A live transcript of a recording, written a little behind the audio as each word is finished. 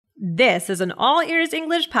This is an All Ears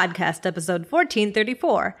English podcast, episode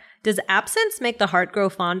 1434. Does absence make the heart grow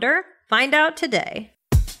fonder? Find out today.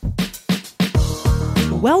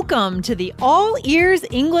 Welcome to the All Ears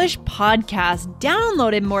English podcast,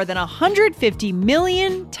 downloaded more than 150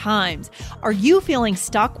 million times. Are you feeling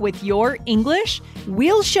stuck with your English?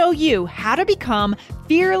 We'll show you how to become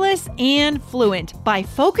fearless and fluent by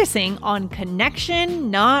focusing on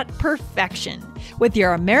connection, not perfection. With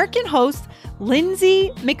your American hosts,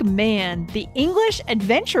 Lindsay McMahon, the English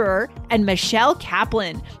adventurer, and Michelle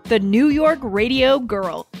Kaplan, the New York radio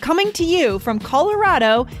girl, coming to you from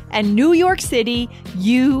Colorado and New York City,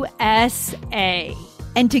 USA.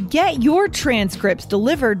 And to get your transcripts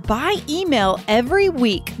delivered by email every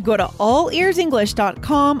week, go to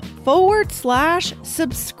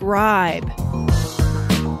allearsenglish.com/subscribe.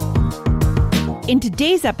 In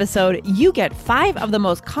today's episode, you get 5 of the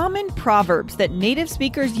most common proverbs that native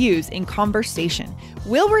speakers use in conversation.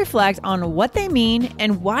 We'll reflect on what they mean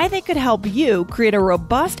and why they could help you create a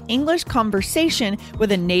robust English conversation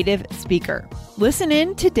with a native speaker. Listen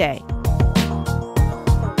in today.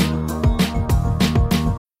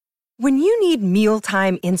 When you need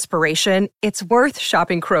mealtime inspiration, it's worth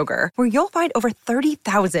shopping Kroger, where you'll find over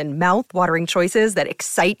 30,000 mouth-watering choices that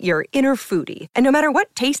excite your inner foodie. And no matter what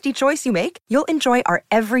tasty choice you make, you'll enjoy our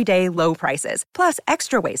everyday low prices, plus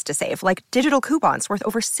extra ways to save, like digital coupons worth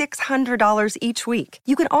over $600 each week.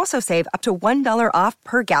 You can also save up to $1 off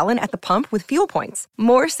per gallon at the pump with fuel points.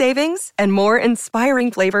 More savings and more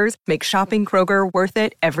inspiring flavors make shopping Kroger worth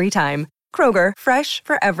it every time. Kroger, fresh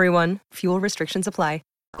for everyone. Fuel restrictions apply.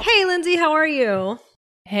 Hey, Lindsay, how are you?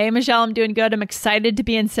 Hey, Michelle, I'm doing good. I'm excited to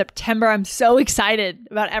be in September. I'm so excited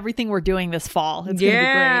about everything we're doing this fall. It's going to be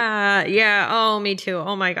great. Yeah. Oh, me too.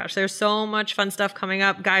 Oh my gosh. There's so much fun stuff coming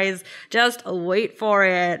up. Guys, just wait for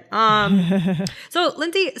it. So,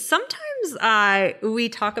 Lindsay, sometimes we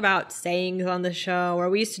talk about sayings on the show, or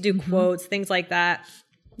we used to do quotes, things like that.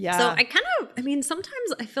 Yeah. So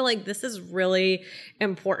sometimes I feel like this is really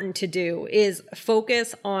important to do, is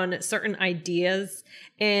focus on certain ideas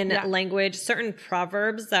in language, certain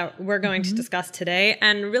proverbs that we're going to discuss today,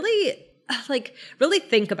 and really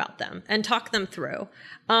think about them and talk them through.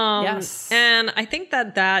 Yes. And I think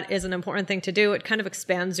that is an important thing to do. It kind of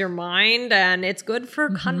expands your mind, and it's good for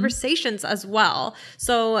conversations as well.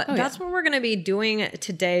 So that's what we're going to be doing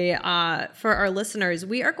today for our listeners.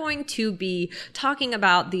 We are going to be talking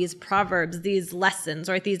about these proverbs, these lessons,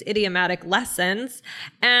 right? These idiomatic lessons,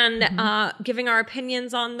 and giving our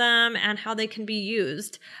opinions on them and how they can be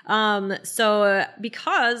used. So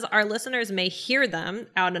because our listeners may hear them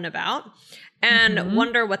out and about and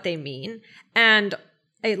wonder what they mean, and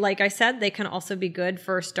like I said, they can also be good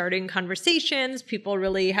for starting conversations, people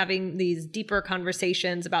really having these deeper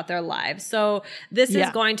conversations about their lives. So this is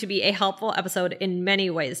going to be a helpful episode in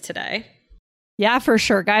many ways today. Yeah, for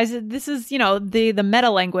sure, guys. This is, the meta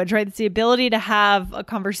language, right? It's the ability to have a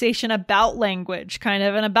conversation about language, kind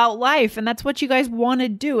of, and about life. And that's what you guys want to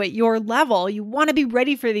do at your level. You want to be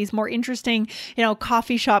ready for these more interesting,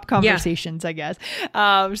 coffee shop conversations, I guess.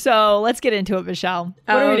 So let's get into it, Michelle.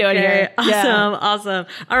 What are we doing here? Awesome.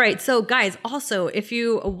 All right. So guys, also, if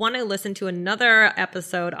you want to listen to another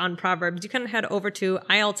episode on Proverbs, you can head over to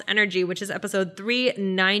IELTS Energy, which is episode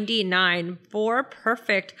 399 for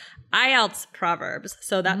perfect IELTS proverbs.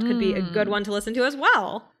 So that could be a good one to listen to as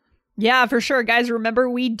well. Yeah, for sure. Guys, remember,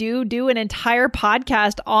 we do an entire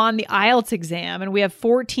podcast on the IELTS exam, and we have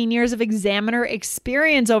 14 years of examiner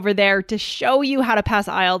experience over there to show you how to pass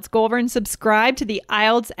IELTS. Go over and subscribe to the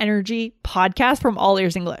IELTS Energy podcast from All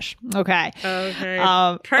Ears English. Okay.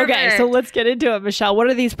 Perfect. Okay, so let's get into it, Michelle. What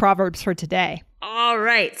are these proverbs for today? All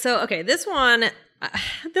right. So, this one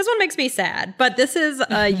makes me sad, but this is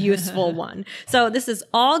a useful one. So this is,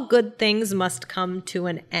 all good things must come to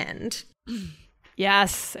an end.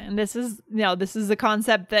 Yes. And this is the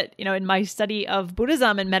concept that, in my study of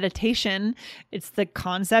Buddhism and meditation, it's the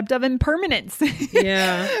concept of impermanence.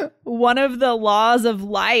 Yeah. One of the laws of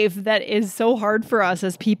life that is so hard for us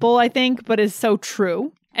as people, I think, but is so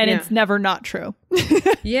true. And it's never not true.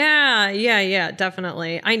 Yeah,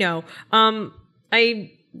 definitely. I know.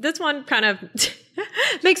 This one kind of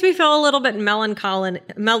makes me feel a little bit melancholy.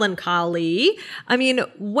 I mean,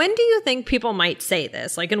 when do you think people might say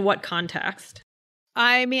this? Like, in what context?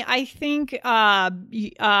 I mean, I think,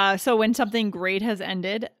 so when something great has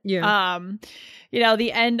ended,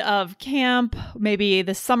 the end of camp, maybe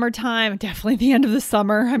the summertime, definitely the end of the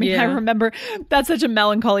summer. I mean, I remember that's such a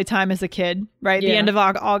melancholy time as a kid, right? The end of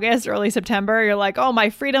August, early September, you're like, oh, my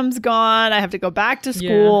freedom's gone. I have to go back to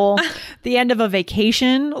school. The end of a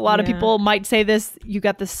vacation. A lot of people might say this. You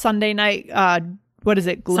got the Sunday night what is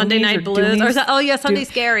it? Sunday Night Blues. Sunday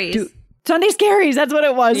Scaries. Sunday Scaries. That's what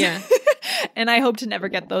it was. Yeah. And I hope to never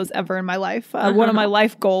get those ever in my life. One of my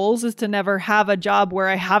life goals is to never have a job where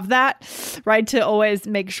I have that, right? To always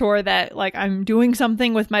make sure that like I'm doing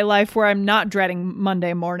something with my life where I'm not dreading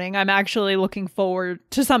Monday morning. I'm actually looking forward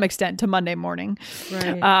to some extent to Monday morning.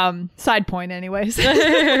 Right. Side point anyways.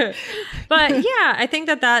 But yeah, I think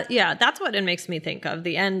that's what it makes me think of.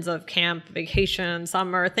 The ends of camp, vacation,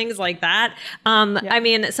 summer, things like that. I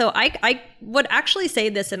mean, so I would actually say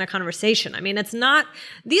this in a conversation. I mean, it's not,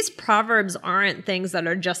 these proverbs aren't things that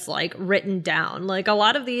are just like written down. Like a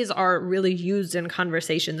lot of these are really used in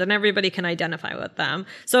conversations and everybody can identify with them.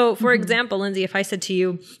 So for example, Lindsay, if I said to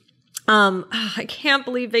you, I can't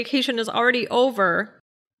believe vacation is already over.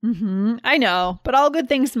 I know, but all good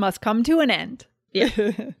things must come to an end. Yeah.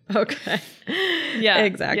 Okay. Yeah.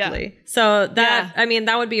 Exactly. Yeah. So that, I mean,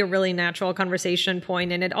 that would be a really natural conversation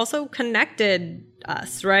point. And it also connected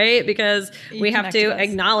us, right? Because we have to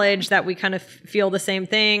acknowledge that we kind of feel the same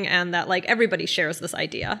thing and that like everybody shares this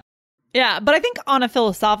idea. Yeah. But I think on a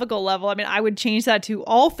philosophical level, I mean, I would change that to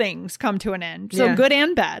all things come to an end. So good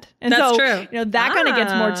and bad. And that's so, true. You know, that kind of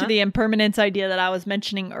gets more to the impermanence idea that I was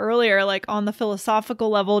mentioning earlier. Like on the philosophical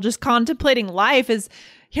level, just contemplating life is,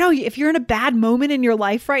 you know, if you're in a bad moment in your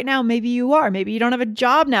life right now, maybe you are. Maybe you don't have a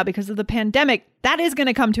job now because of the pandemic. That is going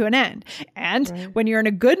to come to an end. And when you're in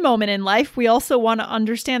a good moment in life, we also want to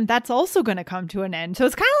understand that's also going to come to an end. So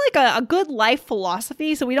it's kind of like a good life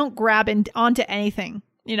philosophy. So we don't grab onto anything,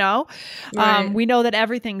 you know? Right. We know that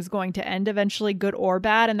everything's going to end eventually, good or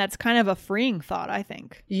bad. And that's kind of a freeing thought, I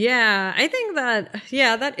think. Yeah, I think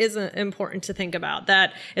that is important to think about,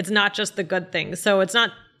 that it's not just the good things. So it's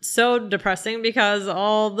not so depressing because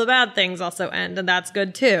all the bad things also end, and that's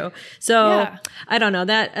good too. So I don't know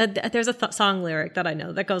that there's a song lyric that I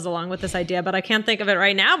know that goes along with this idea, but I can't think of it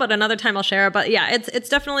right now, but another time I'll share it. But yeah, it's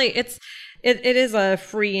definitely, it is a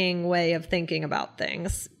freeing way of thinking about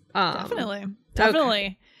things. Definitely.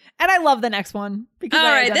 Okay. And I love the next one. Because all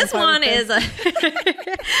right, this one is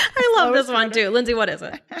I love this one too. Lindsay, what is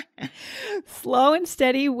it? Slow and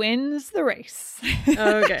steady wins the race.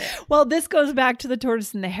 Okay. Well, this goes back to the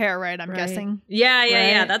tortoise and the hare, right? I'm guessing.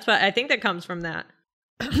 Yeah. That's what I think that comes from that.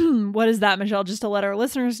 What is that, Michelle? Just to let our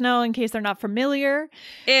listeners know in case they're not familiar.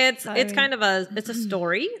 It's kind of it's a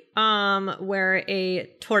story where a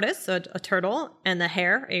tortoise, so a turtle, and the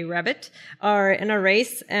hare, a rabbit, are in a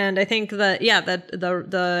race, and I think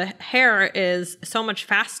the hare is so much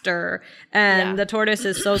faster and the tortoise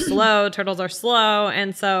is so slow. Turtles are slow,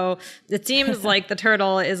 and so it seems like the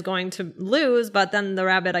turtle is going to lose, but then the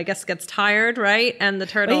rabbit, I guess, gets tired, right? And the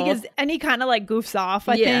turtle he kind of like goofs off.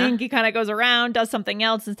 I think he kind of goes around, does something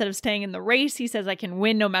else instead of staying in the race. He says, "I can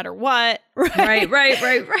win no matter what." Right.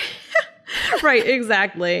 Right,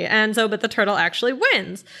 exactly. And so, but the turtle actually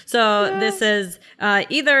wins. So this is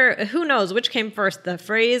either, who knows which came first, the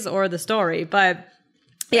phrase or the story, but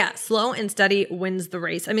yeah, slow and steady wins the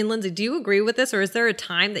race. I mean, Lindsay, do you agree with this, or is there a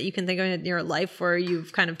time that you can think of in your life where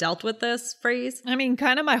you've kind of dealt with this phrase? I mean,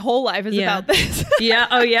 kind of my whole life is about this. Yeah.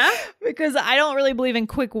 Oh, yeah? Because I don't really believe in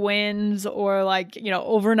quick wins or like, you know,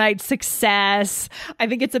 overnight success. I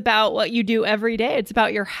think it's about what you do every day. It's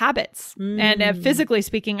about your habits. And physically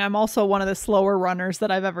speaking, I'm also one of the slower runners that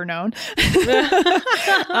I've ever known.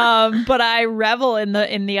 But I revel in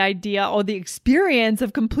the idea or the experience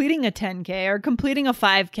of completing a 10K or completing a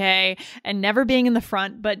 5K and never being in the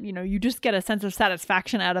front, but you know, you just get a sense of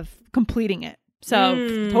satisfaction out of completing it. So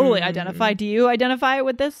totally identify. Do you identify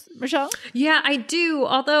with this, Michelle? Yeah, I do.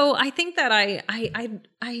 Although I think that I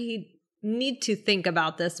need to think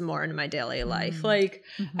about this more in my daily life. Like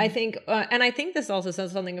I think, and I think this also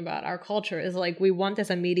says something about our culture is like, we want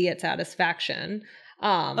this immediate satisfaction.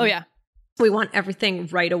 We want everything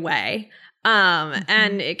right away.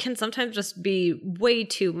 And it can sometimes just be way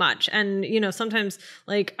too much. And, you know, sometimes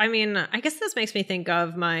like, I mean, I guess this makes me think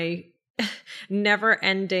of my never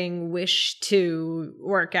ending wish to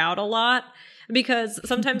work out a lot, because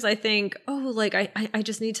sometimes I think, oh, like I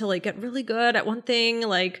just need to like get really good at one thing,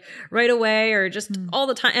 like right away or just all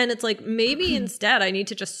the time. And it's like, maybe instead I need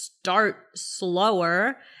to just start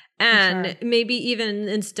slower. And maybe even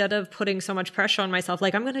instead of putting so much pressure on myself,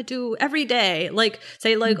 like I'm going to do every day, like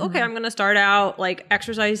say like, okay, I'm going to start out like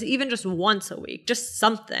exercise even just once a week, just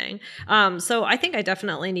something. So I think I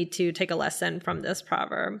definitely need to take a lesson from this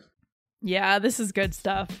proverb. Yeah, this is good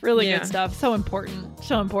stuff. Really good stuff. So important.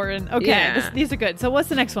 So important. Okay, these are good. So what's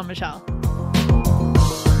the next one, Michelle?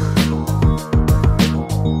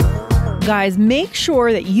 Guys, make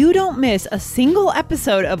sure that you don't miss a single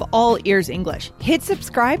episode of All Ears English. Hit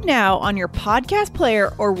subscribe now on your podcast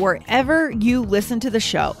player or wherever you listen to the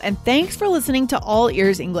show. And thanks for listening to All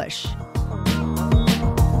Ears English.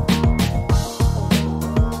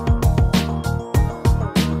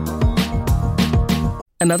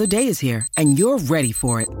 Another day is here, and you're ready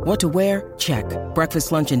for it. What to wear? Check.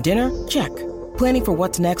 Breakfast, lunch, and dinner? Check. Planning for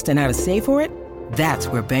what's next and how to save for it? That's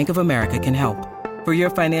where Bank of America can help. For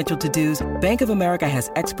your financial to-dos, Bank of America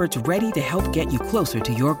has experts ready to help get you closer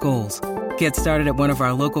to your goals. Get started at one of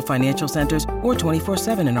our local financial centers or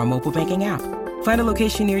 24/7 in our mobile banking app. Find a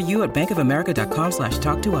location near you at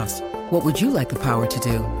bankofamerica.com/talktous. What would you like the power to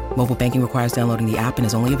do? Mobile banking requires downloading the app and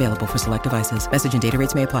is only available for select devices. Message and data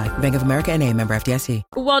rates may apply. Bank of America NA, member FDIC.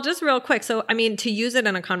 Well, just real quick. So, I mean, to use it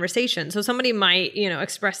in a conversation. So somebody might,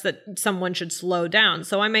 express that someone should slow down.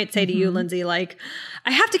 So I might say to you, Lindsay, like,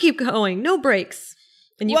 I have to keep going. No breaks.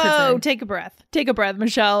 And you could say, take a breath. Take a breath,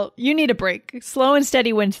 Michelle. You need a break. Slow and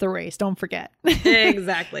steady wins the race. Don't forget.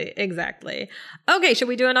 Exactly. Okay, should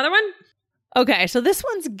we do another one? Okay, so this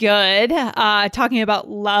one's good. Talking about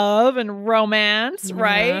love and romance,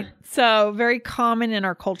 right? So very common in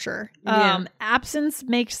our culture. Absence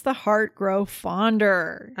makes the heart grow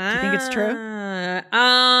fonder. Do you think it's true?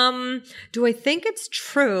 Do I think it's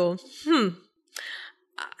true?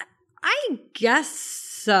 I guess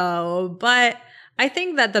so, but I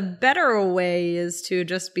think that the better way is to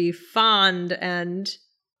just be fond and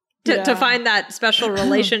to find that special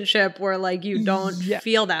relationship where like you don't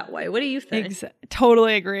feel that way. What do you think?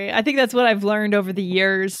 Totally agree. I think that's what I've learned over the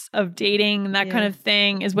years of dating and that kind of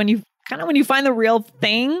thing is when you find the real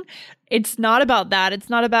thing, it's not about that. It's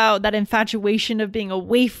not about that infatuation of being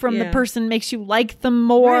away from the person makes you like them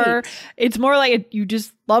more. Right. It's more like you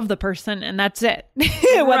just love the person and that's it.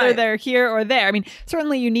 Whether they're here or there. I mean,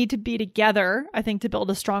 certainly you need to be together, I think, to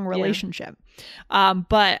build a strong relationship.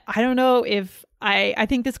 But I don't know if I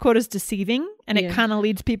think this quote is deceiving and it kind of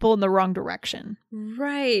leads people in the wrong direction.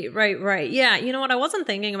 Right. Yeah. You know what? I wasn't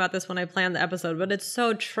thinking about this when I planned the episode, but it's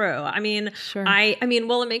so true. I mean,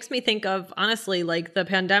 it makes me think of honestly, like the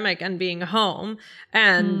pandemic and being home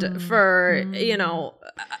and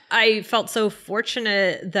I felt so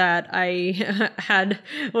fortunate that I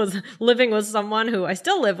was living with someone who I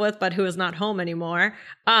still live with, but who is not home anymore.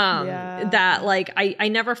 That like, I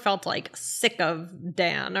never felt like sick of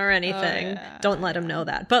Dan or anything. Don't let him know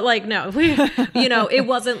that. But like, no, it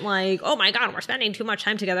wasn't like, oh my God, we're spending too much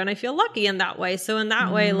time together. And I feel lucky in that way. So in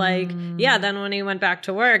that way, like, then when he went back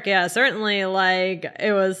to work, certainly like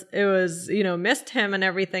it was, missed him and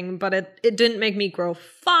everything, but it didn't make me grow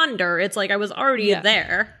fonder. It's like I was already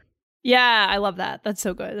there. Yeah, I love that. That's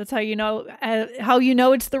so good. That's how you know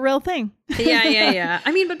it's the real thing. Yeah.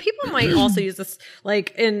 I mean, but people might also use this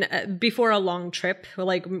like before a long trip,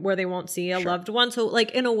 like where they won't see a loved one. So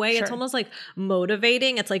like in a way, it's almost like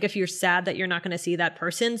motivating. It's like if you're sad that you're not going to see that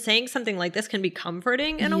person, saying something like this can be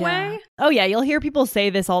comforting in a way. Oh yeah, you'll hear people say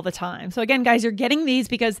this all the time. So again, guys, you're getting these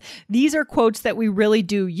because these are quotes that we really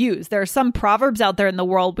do use. There are some proverbs out there in the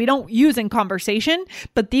world we don't use in conversation,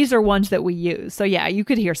 but these are ones that we use. So yeah, you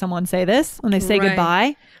could hear someone say this when they say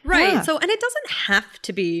goodbye. Right. Yeah. So, and it doesn't have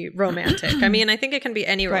to be romantic. I mean, I think it can be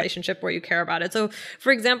any relationship where you care about it. So,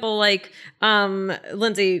 for example, like,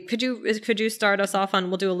 Lindsay, could you start us off on,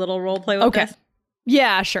 we'll do a little role play with this?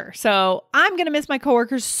 Yeah, sure. So I'm going to miss my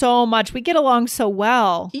coworkers so much. We get along so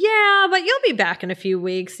well. Yeah, but you'll be back in a few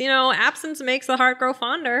weeks. Absence makes the heart grow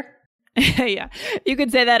fonder. Yeah, you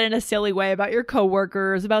could say that in a silly way about your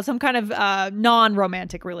coworkers, about some kind of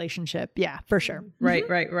non-romantic relationship. Yeah, for sure. Right.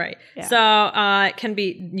 Yeah. So it can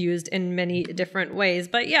be used in many different ways.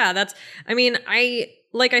 But yeah,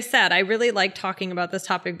 like I said, I really like talking about this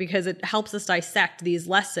topic because it helps us dissect these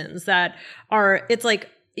lessons it's like,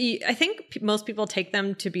 I think most people take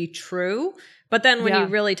them to be true. But then when you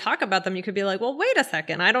really talk about them, you could be like, well, wait a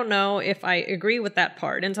second. I don't know if I agree with that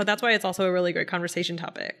part. And so that's why it's also a really great conversation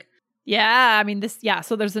topic. Yeah, I mean,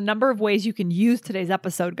 so there's a number of ways you can use today's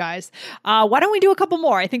episode, guys. Why don't we do a couple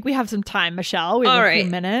more? I think we have some time, Michelle. We have a few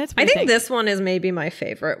minutes. I think this one is maybe my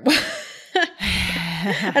favorite.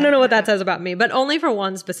 I don't know what that says about me, but only for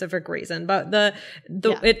one specific reason. But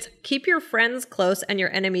it's keep your friends close and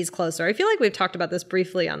your enemies closer. I feel like we've talked about this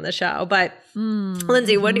briefly on the show, but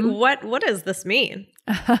Lindsay, what does this mean?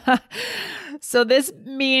 So this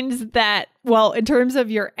means that, well, in terms of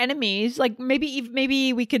your enemies, like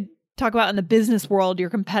maybe we could talk about in the business world, your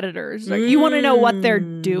competitors. Like you want to know what they're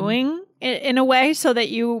doing in a way so that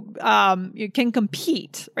you can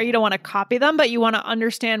compete, right? You don't want to copy them, but you want to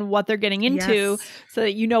understand what they're getting into so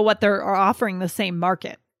that you know what they're offering the same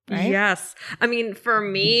market, right? Yes. I mean, for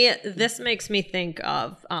me, this makes me think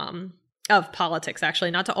of of politics, actually,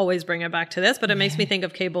 not to always bring it back to this, but it makes me think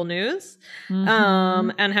of cable news,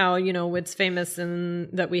 and how, you know, it's famous in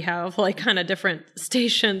that we have like kind of different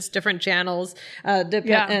stations, different channels, and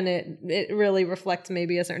it really reflects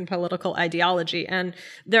maybe a certain political ideology. And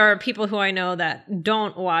there are people who I know that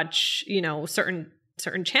don't watch, you know, certain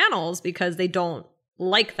channels because they don't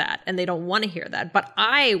like that and they don't want to hear that. But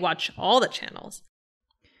I watch all the channels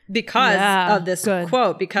because of this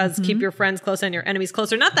quote, because keep your friends close and your enemies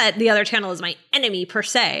closer. Not that the other channel is my enemy per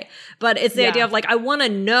se, but it's the idea of like, I want to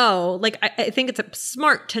know, like, I think it's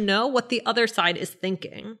smart to know what the other side is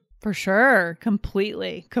thinking. For sure.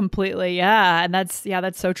 Completely. Yeah. And that's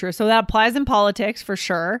so true. So that applies in politics for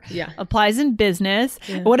sure. Yeah. Applies in business.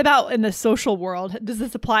 Yeah. What about in the social world? Does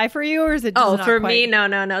this apply for you, or is it just for me? No.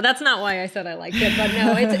 That's not why I said I liked it. But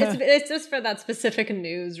no, it's just for that specific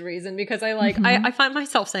news reason, because I like, I find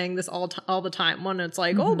myself saying this all the time when it's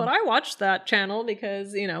like, oh, but I watched that channel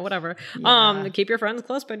because, you know, whatever. Yeah. Keep your friends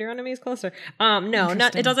close, but your enemies closer.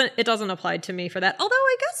 It doesn't apply to me for that. Although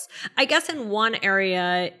I guess in one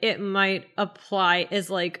area it might apply is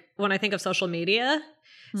like when I think of social media,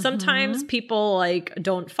 sometimes people like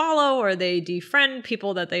don't follow or they defriend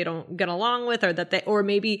people that they don't get along with, or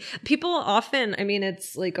maybe people often, I mean,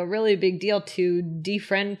 it's like a really big deal to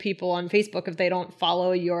defriend people on Facebook if they don't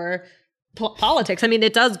follow your politics. I mean,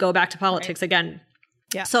 it does go back to politics again.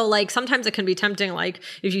 Yeah. So like sometimes it can be tempting, like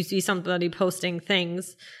if you see somebody posting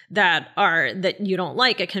things that you don't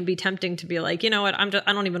like, it can be tempting to be like, you know what, I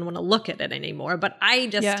don't even want to look at it anymore. But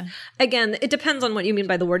again, it depends on what you mean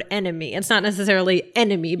by the word enemy. It's not necessarily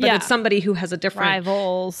enemy, but it's somebody who has a different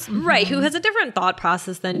rivals, right? Who has a different thought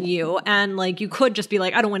process than you, and like you could just be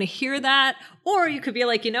like, I don't want to hear that, or you could be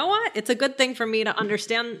like, you know what, it's a good thing for me to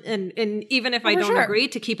understand, and even if I don't agree,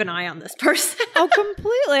 to keep an eye on this person. Oh,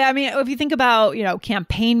 completely. I mean, if you think about, you know,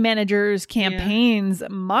 campaign managers, campaigns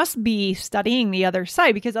must be studying the other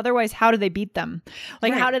side, because otherwise, how do they beat them?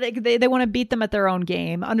 Like, how do they want to beat them at their own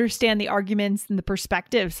game, understand the arguments and the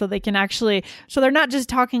perspective, so they can actually, so they're not just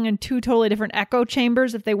talking in two totally different echo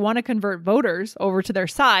chambers. If they want to convert voters over to their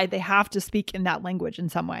side, they have to speak in that language in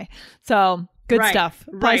some way. So good stuff.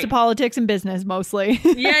 Applies to politics and business mostly.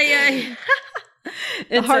 Yeah.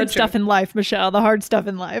 The hard stuff in life, Michelle. The hard stuff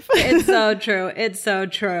in life. It's so true.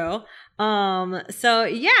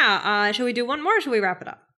 Should we do one more, or should we wrap it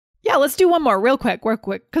up? Yeah, let's do one more real quick,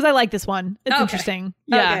 because I like this one. It's interesting.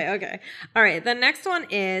 Yeah. Okay. All right. The next one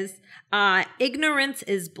is ignorance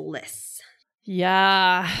is bliss.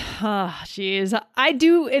 Yeah. Oh, geez. I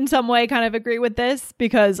do in some way kind of agree with this,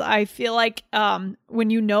 because I feel like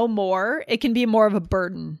when you know more, it can be more of a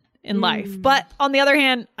burden in life. But on the other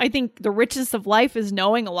hand, I think the richness of life is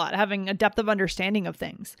knowing a lot, having a depth of understanding of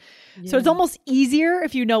things. Yeah. So it's almost easier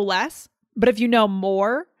if you know less, but if you know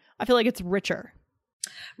more, I feel like it's richer.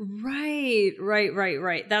 Right.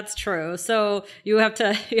 That's true. So you have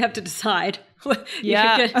to decide.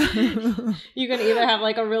 Yeah. You can either have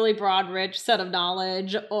like a really broad, rich set of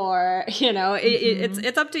knowledge, or, you know,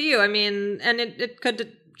 it's up to you. I mean, and it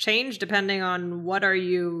could change depending on what are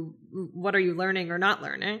you learning or not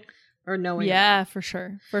learning. Or knowing. Yeah, for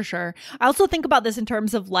sure. I also think about this in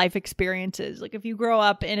terms of life experiences. Like if you grow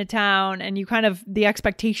up in a town and you kind of, the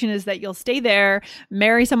expectation is that you'll stay there,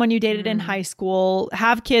 marry someone you dated in high school,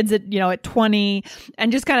 have kids at 20,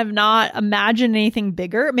 and just kind of not imagine anything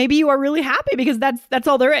bigger. Maybe you are really happy because that's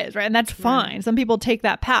all there is, right? And that's fine. Some people take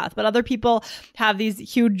that path, but other people have these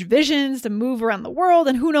huge visions to move around the world,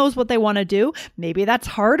 and who knows what they want to do. Maybe that's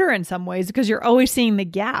harder in some ways because you're always seeing the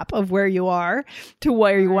gap of where you are to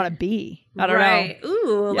where you want to be. I don't know.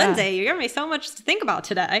 Ooh, yeah. Lindsay, you're giving me so much to think about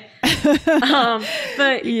today.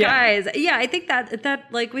 But guys, I think that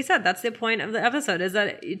like we said, that's the point of the episode, is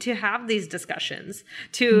that to have these discussions,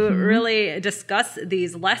 to really discuss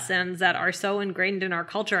these lessons that are so ingrained in our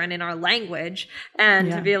culture and in our language, and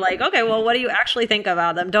to be like, okay, well, what do you actually think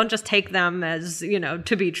about them? Don't just take them as,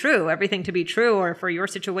 to be true, everything to be true, or for your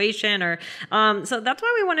situation, or so that's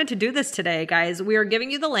why we wanted to do this today, guys. We are giving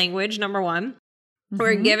you the language, number one.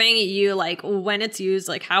 We're giving you like when it's used,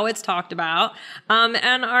 like how it's talked about,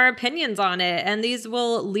 and our opinions on it. And these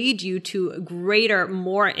will lead you to greater,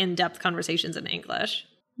 more in-depth conversations in English.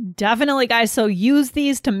 Definitely, guys. So use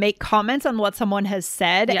these to make comments on what someone has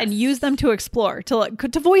said, and use them to explore,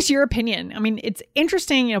 to voice your opinion. I mean, it's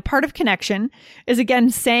interesting. Part of connection is, again,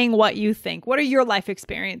 saying what you think. What are your life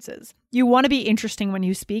experiences? You want to be interesting when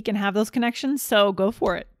you speak and have those connections. So go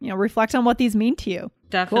for it. Reflect on what these mean to you.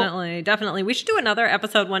 Definitely. Definitely. We should do another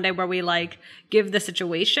episode one day where we like give the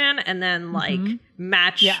situation and then like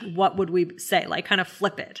match what would we say, like kind of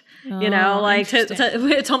flip it, you know, like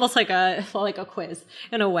it's almost like a quiz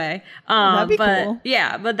in a way. That'd be cool.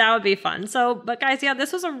 Yeah, but that would be fun. So, but guys, yeah,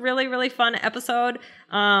 this was a really, really fun episode.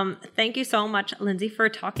 Thank you so much, Lindsay, for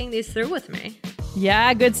talking these through with me.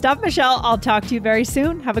 Yeah, good stuff, Michelle. I'll talk to you very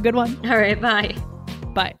soon. Have a good one. All right. Bye.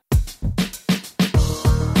 Bye.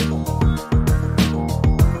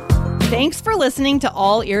 Thanks for listening to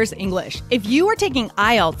All Ears English. If you are taking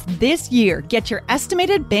IELTS this year, get your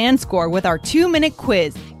estimated band score with our 2-minute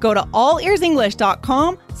quiz. Go to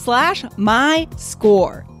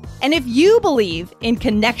allearsenglish.com/myscore. And if you believe in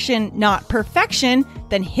connection, not perfection,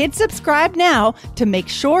 then hit subscribe now to make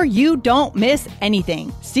sure you don't miss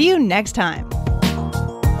anything. See you next time.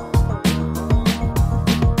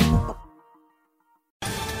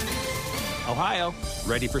 Ohio,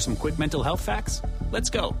 ready for some quick mental health facts? Let's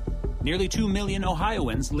go. Nearly 2 million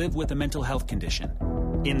Ohioans live with a mental health condition.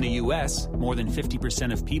 In the U.S., more than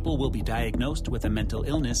 50% of people will be diagnosed with a mental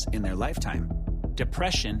illness in their lifetime.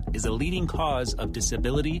 Depression is a leading cause of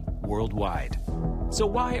disability worldwide. So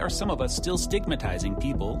why are some of us still stigmatizing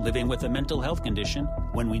people living with a mental health condition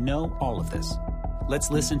when we know all of this? Let's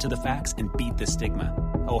listen to the facts and beat the stigma.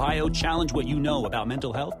 Ohio, challenge what you know about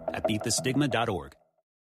mental health at beatthestigma.org.